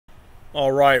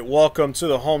All right, welcome to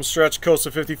the home stretch,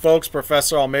 COSA 50 folks.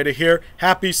 Professor Almeida here.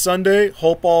 Happy Sunday.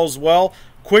 Hope all's well.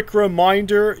 Quick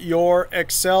reminder, your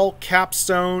Excel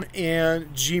capstone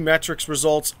and geometrics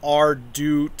results are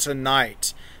due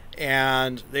tonight,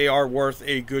 and they are worth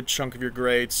a good chunk of your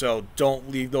grade, so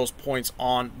don't leave those points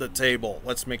on the table.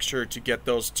 Let's make sure to get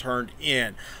those turned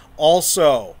in.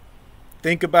 Also,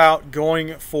 think about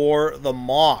going for the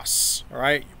MOS, all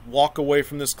right? Walk away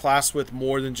from this class with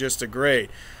more than just a grade.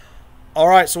 All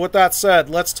right, so with that said,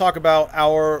 let's talk about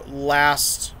our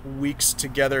last weeks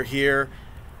together here,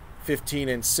 15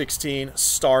 and 16,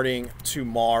 starting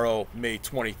tomorrow, May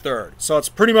 23rd. So it's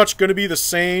pretty much going to be the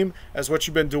same as what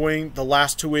you've been doing the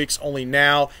last 2 weeks, only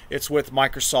now it's with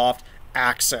Microsoft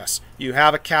Access. You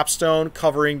have a capstone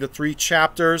covering the 3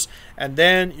 chapters, and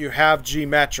then you have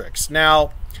geometrics.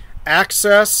 Now,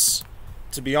 Access,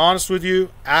 to be honest with you,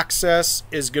 Access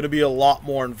is going to be a lot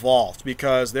more involved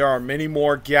because there are many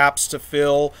more gaps to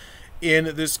fill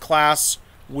in this class.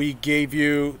 We gave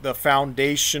you the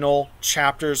foundational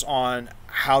chapters on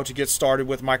how to get started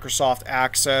with Microsoft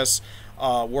Access,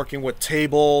 working with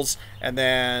tables, and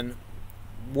then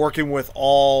working with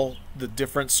all the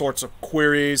different sorts of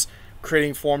queries,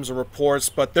 creating forms of reports,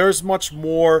 but there's much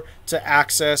more to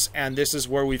Access, and this is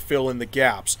where we fill in the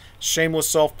gaps. Shameless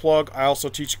self-plug, I also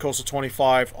teach COSA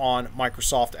 25 on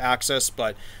Microsoft Access,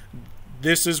 but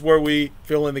this is where we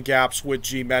fill in the gaps with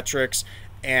geometrics.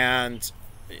 And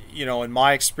you know, in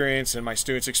my experience and my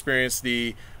students' experience,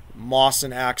 the MOS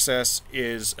and Access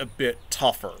is a bit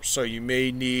tougher, so you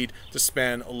may need to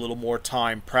spend a little more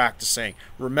time practicing.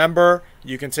 Remember,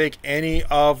 you can take any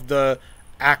of the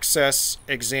Access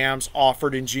exams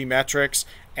offered in geometrics,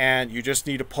 and you just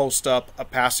need to post up a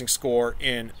passing score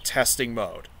in testing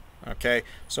mode. Okay,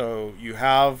 so you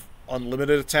have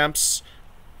unlimited attempts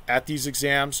at these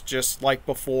exams just like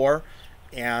before,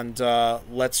 and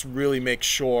let's really make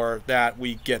sure that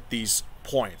we get these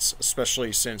points,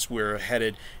 especially since we're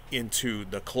headed into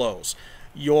the close.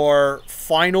 Your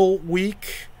final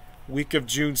week of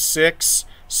June 6th,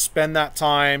 spend that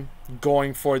time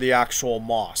going for the actual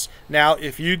MOS. Now,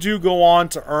 if you do go on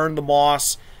to earn the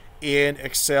MOS in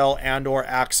Excel and or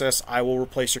Access, I will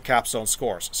replace your capstone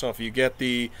scores. So if you get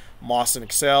the MOS in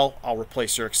Excel, I'll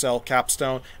replace your Excel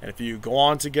capstone, and if you go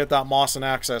on to get that MOS in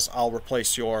Access, I'll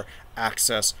replace your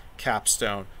Access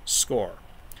capstone score.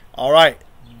 All right,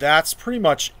 that's pretty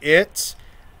much it,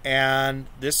 and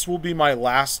this will be my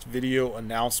last video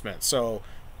announcement. So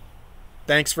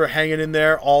thanks for hanging in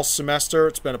there all semester.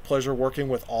 It's been a pleasure working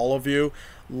with all of you.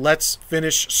 Let's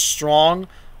finish strong.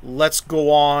 Let's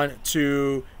go on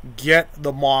to get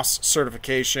the MOS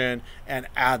certification and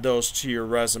add those to your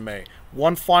resume.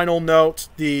 One final note,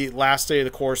 the last day of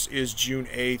the course is June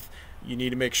 8th. You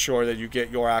need to make sure that you get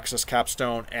your Access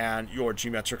capstone and your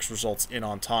geometrics results in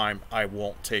on time. I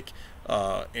won't take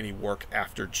any work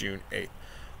after June 8th.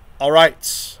 All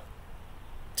right.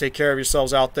 Take care of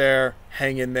yourselves out there.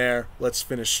 Hang in there. Let's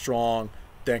finish strong.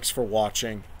 Thanks for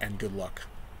watching, and good luck.